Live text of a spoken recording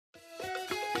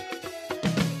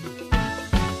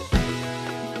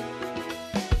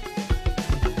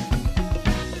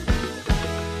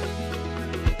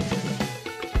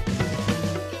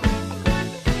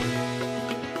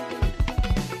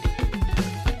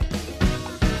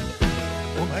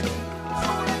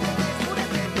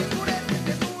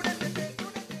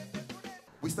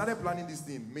planning this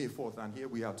thing May 4th, and here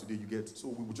we are today, you get. So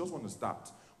we just want to start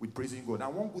with praising God.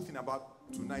 And one good thing about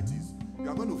tonight is you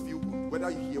are going to feel good, whether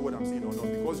you hear what I'm saying or not,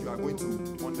 because you are going to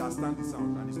understand the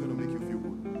sound, and it's going to make you feel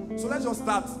good. So let's just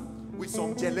start with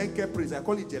some Jelenke praise. I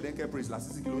call it Jelenke praise. You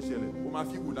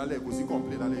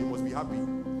must be happy.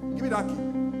 Give me that key.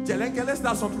 Jelenke, let's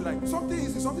start something like something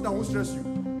easy, something that won't stress you.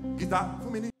 Guitar, 2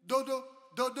 minutes. Dodo,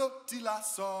 dodo, tila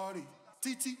sorry.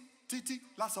 Titi, titi,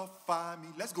 la so family.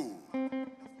 Let's go.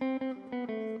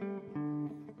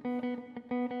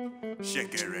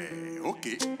 Shekere,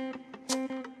 okay.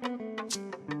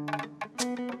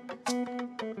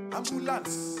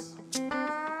 Ambulance.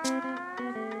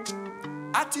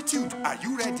 Attitude, are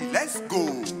you ready? Let's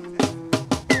go.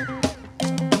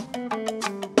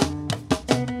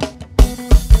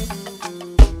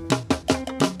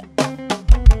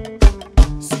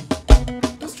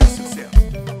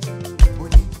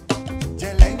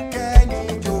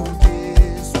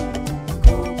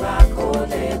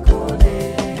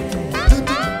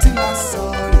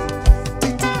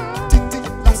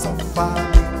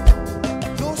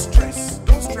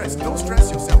 Don't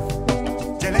stress yourself.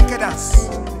 Jelenke dance.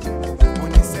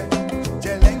 When he said,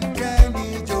 Jelenke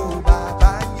ni jo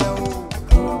baba yo.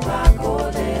 Oh,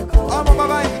 my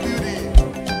baba in the building.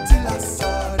 Tila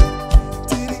sorry.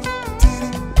 Tiri, tiri.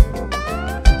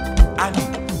 Ani,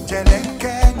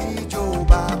 Jelenke ni jo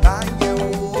baba yo.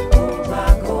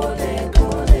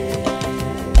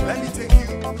 Let me take you.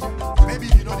 Maybe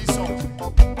you know this song.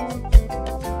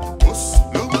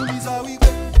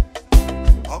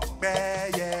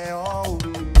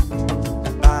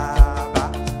 Baba.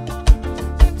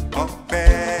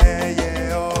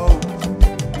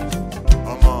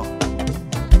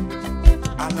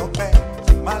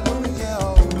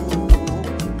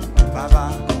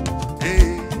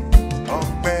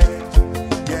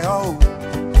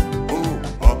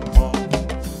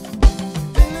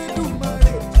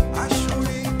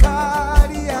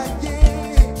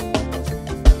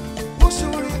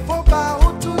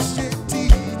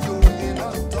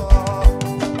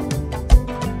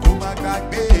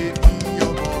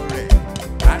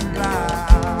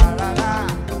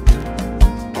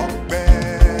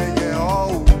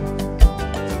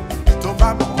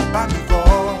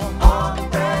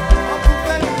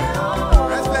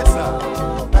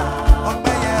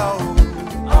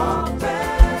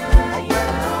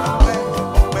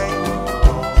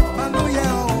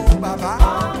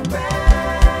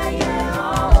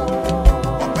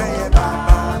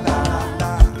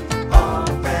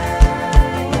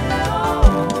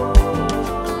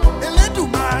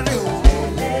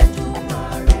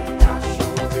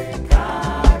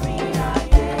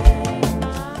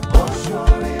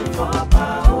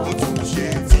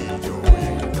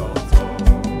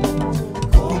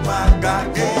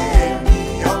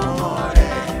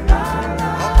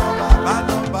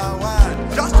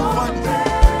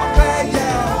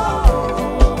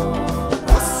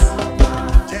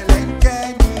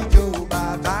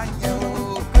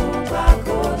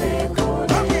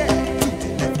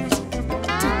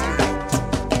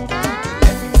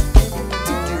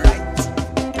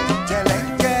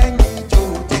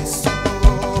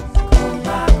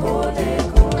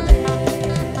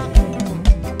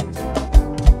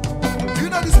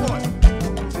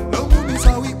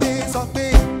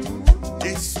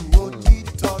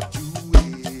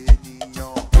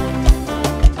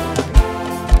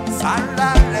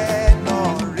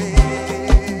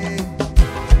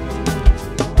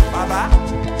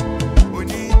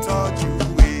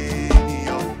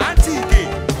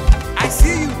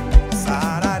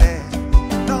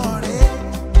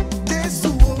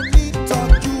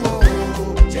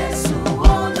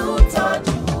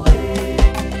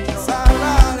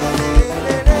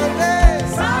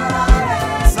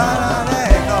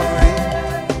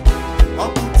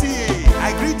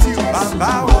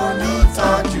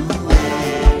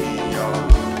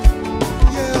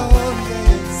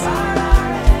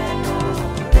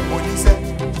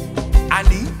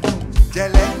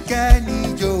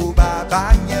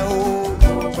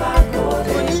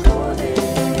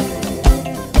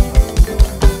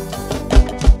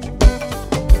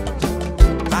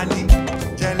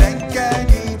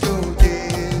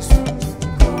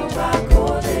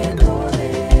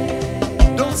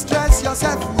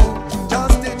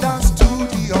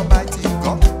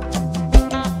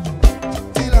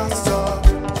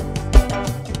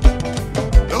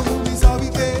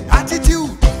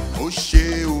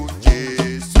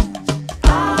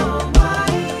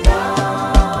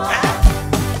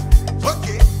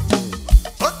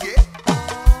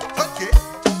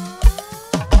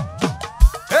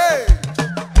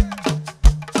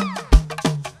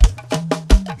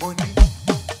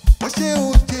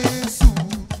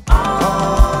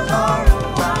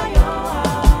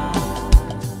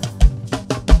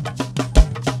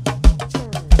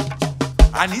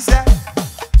 àníṣe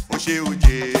ó ṣe o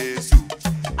Jésù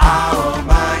a ó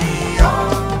máa yíyan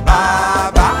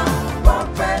bàbá.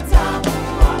 Ọpẹ́ tá a mú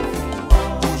wá fún ọ.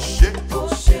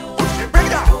 Ó ṣe break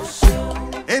it down.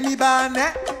 Èmi bá nẹ́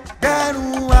gẹ́rù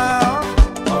wa ọ́.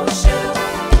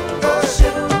 Ó ṣe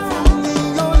fún mi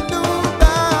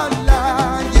olùgbàlà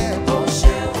yẹ. Ó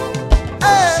ṣe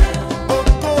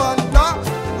ògo Ọlọ́run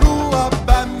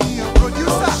ọba mi ò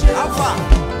producer alpha.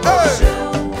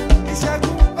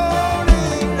 Ìṣẹ́gun orí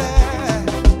rẹ̀.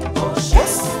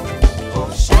 Ó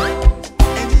ṣe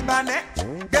èmi bá nẹ́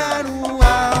gẹ́rù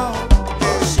wa ọ́.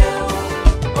 Ó ṣe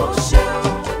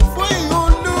fún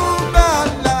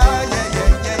olùgbàlà yẹ.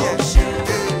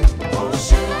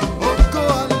 Ògo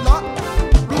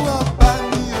Ọlọ́run ọba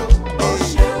mi ò.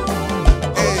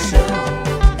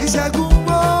 Ìṣẹ́gun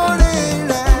orí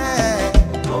rẹ̀.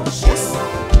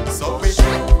 Sọ pé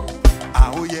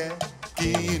àwòyẹ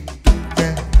kí n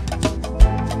dúpẹ́.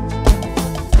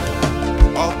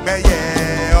 Ọpẹ́ yẹ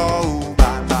ọ́ o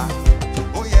bàbá.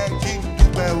 Ó yẹ kí n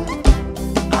dúpẹ́ o.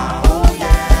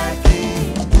 Àwòyẹ kí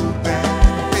n dúpẹ́.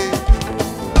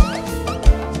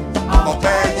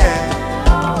 Ọpẹ́ yẹ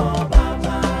ọ́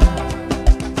bàbá.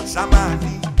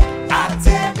 Ṣámánì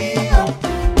àtẹ̀mí o.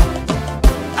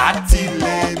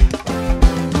 Àtìlẹ́yìn.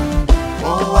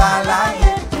 Mo wà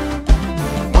láyé.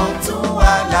 Mo tún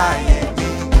wà láyé mi.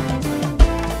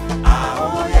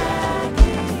 Àwòyẹ kí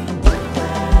n dúpẹ́.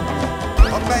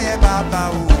 Ọpẹ́ yẹ bàbá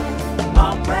o.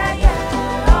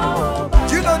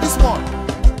 Do you know this one?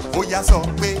 Ó yá sọ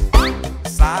pé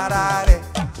sára rẹ̀.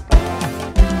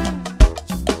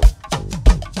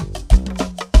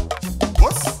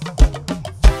 What's?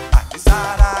 Àti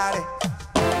sára rẹ̀.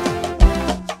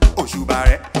 Òṣùbà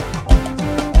rẹ̀.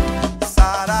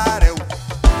 Sára rẹ̀ o.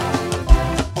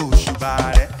 Òṣùbà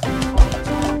rẹ̀.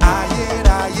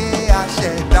 Ayérayé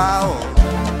aṣẹ̀dá ọ̀run.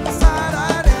 Sára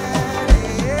rẹ̀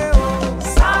rèé o.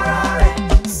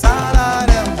 Sára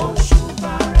rẹ̀ o.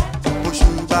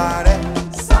 Òṣùbà rẹ̀.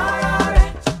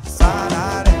 Sára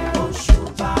rẹ̀.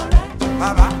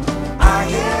 Bàbá.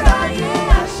 Ayérayé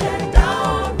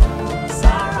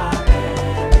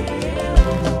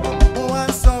mo wá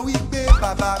ń sọ wípé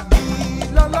bàbá mi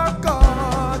lọ́lọ́kọ̀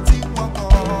tí wọ́n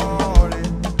kọ́ rẹ̀.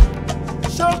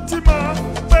 Ṣó ti mọ̀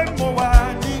pé mo wà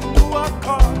nínú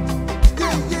ọkọ̀?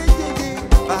 Yéyéyéyé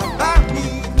bàbá mi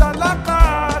lọ́lọ́kọ̀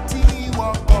tí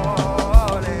wọ́n kọ́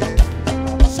rẹ̀.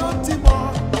 Ṣó ti mọ̀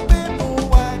pé mo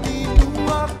wà nínú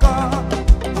ọkọ̀?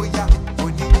 Bóyá o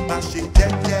ní má ṣe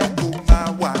jẹ́jẹ́ kó máa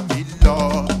wà mí lọ.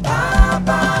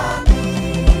 Bàbá mi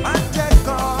má jẹ́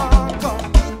kọ́kọ́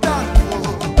mi dànù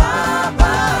o.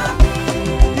 Bàbá mi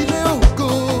ilé ògo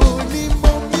ni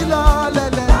mo mi lọ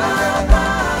lẹ́lẹ́lẹ́. Bàbá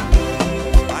mi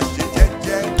má ṣe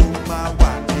jẹ́jẹ́ kó máa wà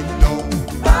mí lọ.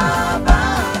 Bàbá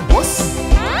mi. Ó sì.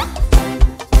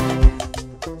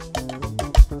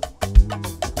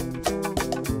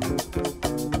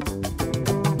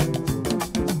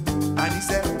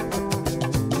 Àníṣe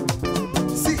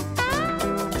sí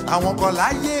àwọn kan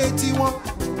láyé tiwọn.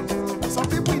 Some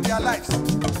people in their lives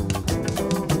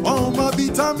wọn ò mọ bí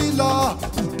tán mi lọ.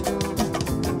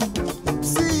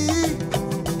 See,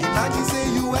 imagine say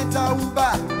you enter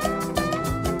Uber,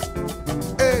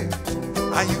 hey,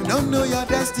 and you don't know your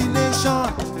destination.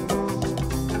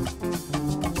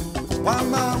 Wọ́n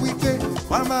máa wí pé,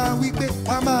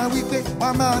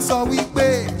 wọ́n máa sọ wípé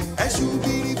ẹ̀ṣù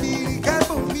biribiri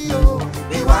kẹ́bùn mi o.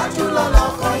 Iwájú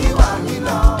lọ́lọ́kọ̀ ìwà mi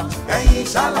lọ, ẹ̀yìn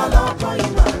ṣálọ́lọ́kọ̀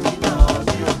ìwà mi lọ.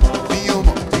 Mi ò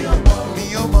mọ̀.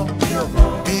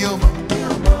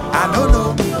 I don't know.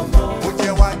 Ó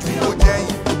jẹ́ wájú, ó jẹ́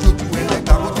yìn, ó jójú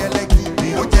ẹlẹ́gbàá, ó jẹ́ lẹ́kì,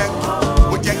 ó jẹ́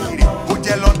kiri, ó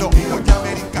jẹ́ London, ó jẹ́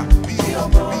Amẹ́ríkà. Mi ò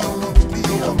mọ̀.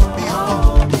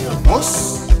 Ó sì.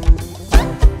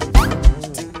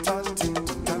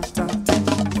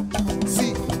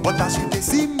 See, but as you dey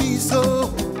see me so,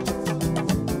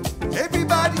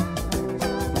 everybody,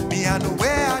 me I know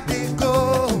where I dey go.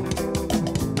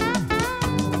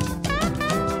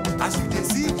 As you dey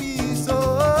see me so,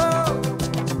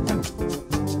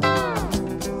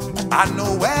 I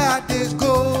know where I dey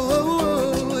go.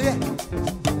 Yeah.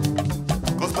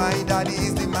 'Cause my daddy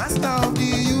is the master of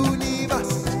the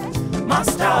universe.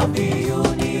 Master of the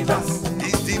universe.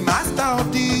 He's the master of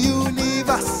the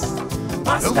universe.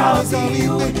 Master of the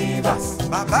universe.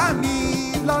 Bàbá mi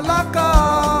lọ́lọ́kọ̀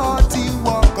tí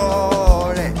wọ́n kọ́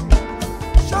rẹ̀.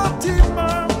 Ṣó ti mọ̀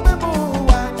pé mo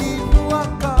wà nínú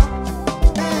ọkọ̀?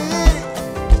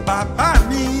 Bàbá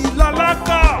mi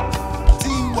lọ́lọ́kọ̀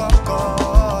tí wọ́n kọ́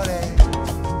rẹ̀.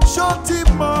 Ṣó ti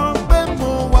mọ̀ pé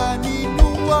mo wà nínú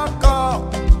ọkọ̀?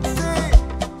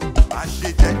 Má ṣe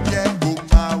jẹ́jẹ́ kó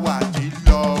máa wà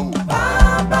nílọ o.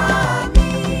 Bàbá mi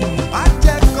má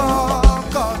jẹ́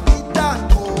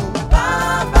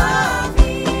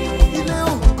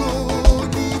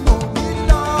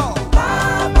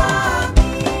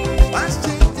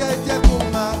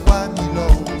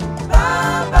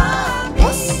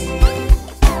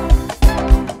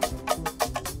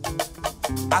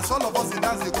As all of us say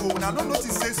dance they go, now don't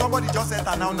notice say somebody just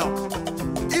enter now.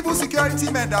 Even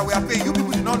security men that we are paying, you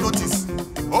people did not notice.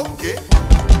 Okay.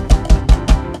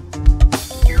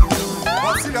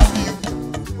 But seriously,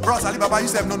 you, Bros Alibaba, you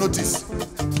have no notice.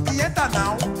 He enter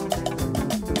now.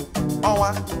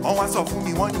 On one so for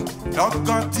me one.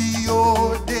 Lọ́gán tí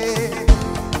ó dé,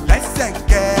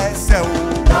 lẹ́sẹ̀kẹsẹ̀ o.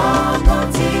 Lọ́gán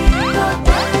tí ó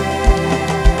dé.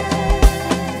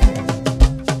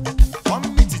 One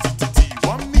me titi,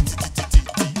 one me titi,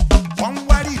 one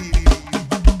wari.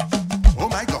 Oh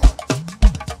my God.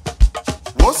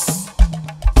 What's?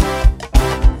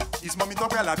 Is mommy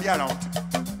talking a be around?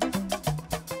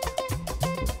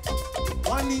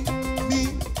 Wọ́n ní mi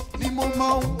ni mo mọ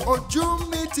ojú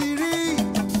mi ti rí.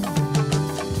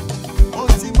 Mo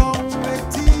ti mọ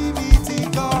etí mi ti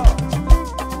gbọ́.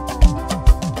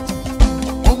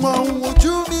 Mo mọ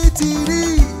ojú mi ti rí.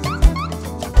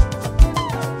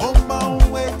 Mo mọ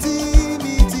etí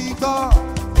mi ti gbọ́.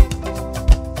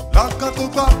 Lọ́kàn tó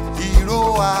gbọ́ ìró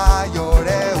ayọ̀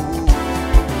rẹ o.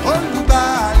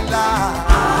 Olùgbàlà.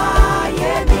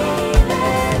 Ayé mi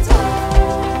lẹ́tọ̀.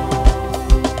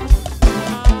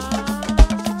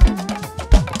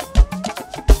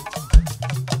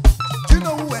 Do you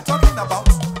know who we're talking about?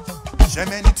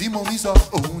 Ṣẹ̀mẹ́ni tí mo mi sọ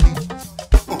òun ni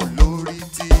olórí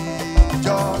tí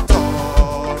jọ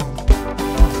tọrùn.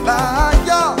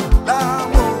 Láyọ̀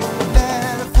làwọn olè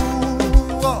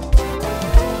fún ọ.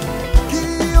 Kí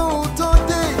o tó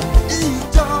dé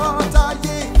ìjọ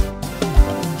táyé,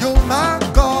 yóò máa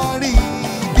kọrin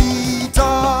bí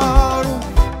tọrùn.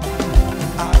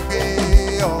 Àgbé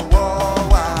ọwọ́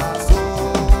wa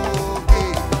sókè,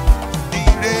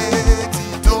 ìrètí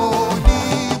tó ní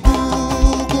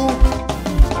gbùngbùn.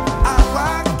 Àwa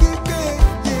kígbe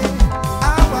yé,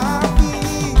 àwa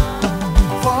fìyìn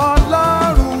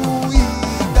fọlọ́run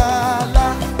ìgbàlà.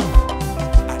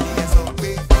 Àníyàn sọ pé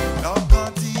lọ́gán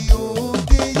tí ó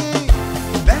dé yé,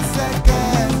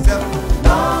 lẹ́sẹ̀kẹsẹ̀ o.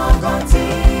 Lọ́gán tí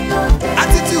ó dé.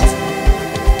 Attitude.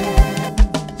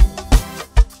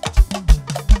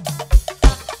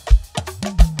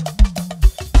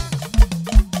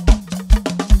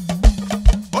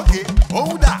 Okay,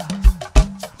 hold up.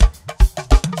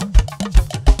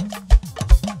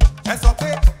 Ẹ sọ pé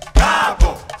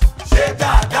káàbọ̀, ṣé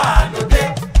dáadáa ló dé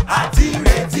àti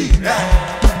ìrètí rẹ̀.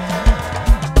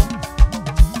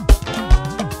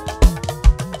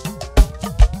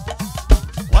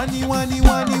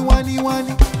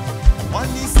 Wọ́n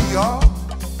ní sí ọ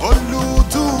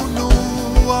olùtùnú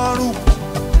ọrùn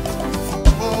fún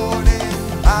oore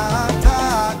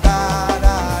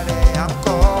àtàgbàrà rẹ̀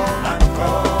àkọ́.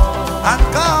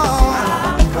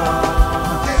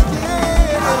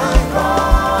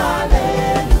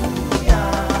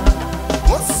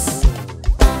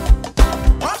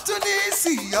 Wọ́n tún ní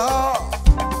sí ọ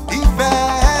ìfẹ́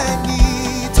ẹni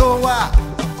tó wà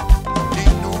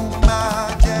nínú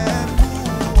májẹ̀mú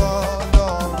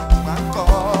Ọlọ́run àkọ́.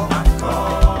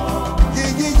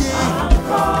 Yeyeye.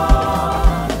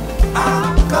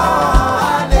 Àkọ́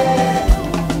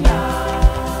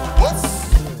What's?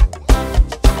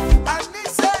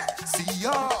 Àníṣe sí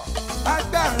ọ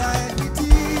agbára ẹni tí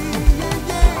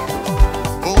yeye.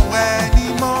 Ohun ẹni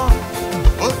mọ́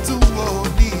ó tún wò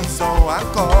ní ìsàn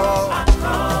àkọ́.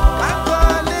 Àkọ́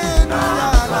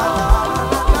hallelujah, la la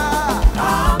la la.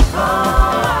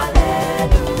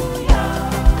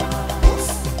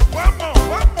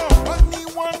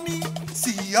 Wọ́n ní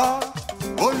sí ọ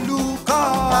olùkọ́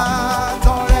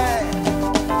àtọrẹ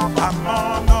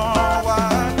àmọ̀nà wa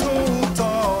tó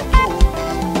tọ́ lómi.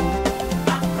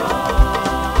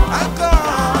 Àkọ́.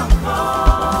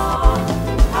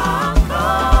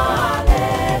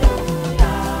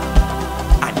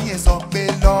 Àníyàn sọ pé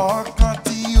lọ́kàn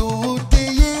tí ó dé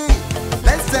yé,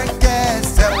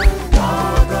 lẹ́sẹ̀kẹsẹ̀ o.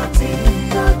 Lọ́gán tí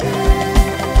ó dé.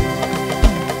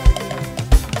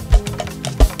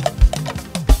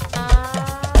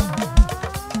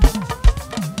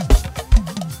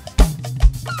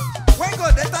 When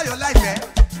God enter your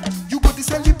life, you go to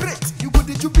celebrate, you go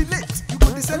to jubilate, you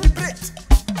go to celebrate.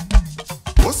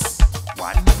 Os,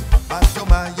 one, majo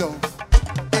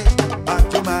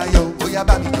mayo, oya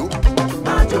bá mi jó,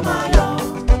 Májò máa yọ̀.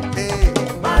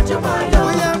 Májò máa yọ̀.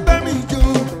 oya bá mi jó,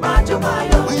 Májò máa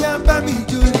yọ̀. oya bá mi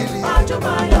jó lele, Májò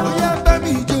máa yọ̀. oya bá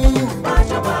mi jó,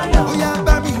 Májò máa yọ̀. oya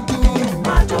bá mi jó.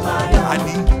 Májò máa yọ̀.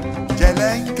 Àní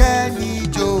jẹlẹ́ńkẹ́ ní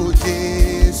jó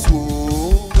Jésù o.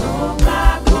 Kóńgà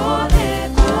kólé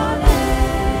kólé.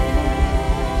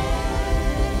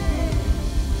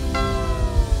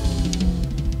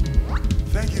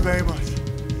 Thank you very much.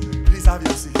 Please have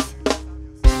your seat.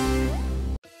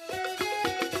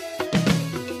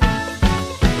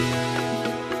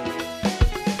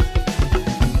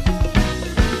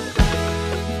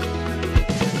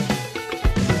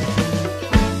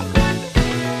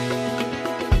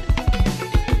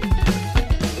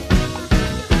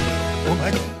 Oh my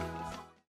God.